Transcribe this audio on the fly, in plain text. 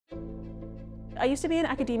I used to be in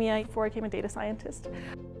academia before I became a data scientist.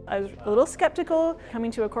 I was a little skeptical coming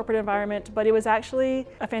to a corporate environment, but it was actually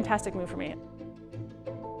a fantastic move for me.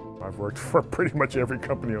 I've worked for pretty much every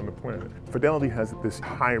company on the planet. Fidelity has this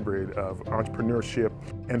hybrid of entrepreneurship,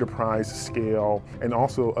 enterprise scale, and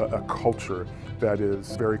also a culture that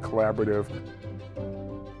is very collaborative.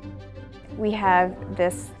 We have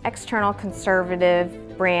this external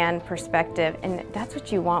conservative brand perspective, and that's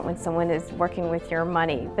what you want when someone is working with your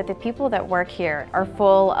money. But the people that work here are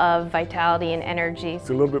full of vitality and energy. It's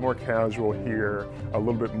a little bit more casual here, a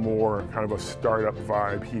little bit more kind of a startup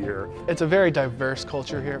vibe here. It's a very diverse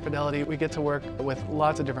culture here at Fidelity. We get to work with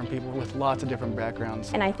lots of different people with lots of different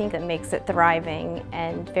backgrounds. And I think that makes it thriving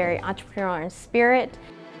and very entrepreneurial in spirit.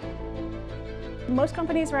 Most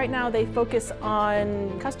companies right now, they focus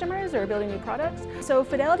on customers or building new products. So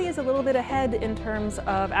Fidelity is a little bit ahead in terms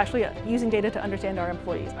of actually using data to understand our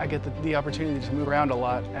employees. I get the opportunity to move around a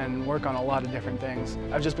lot and work on a lot of different things.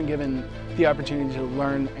 I've just been given the opportunity to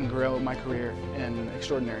learn and grow my career in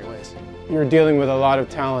extraordinary ways. You're dealing with a lot of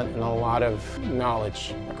talent and a lot of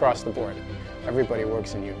knowledge across the board. Everybody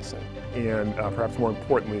works in unison. And perhaps more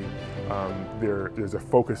importantly, there's a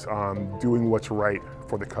focus on doing what's right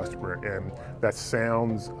for the customer. And that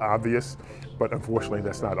sounds obvious, but unfortunately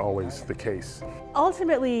that's not always the case.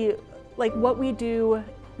 Ultimately, like what we do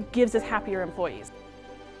gives us happier employees.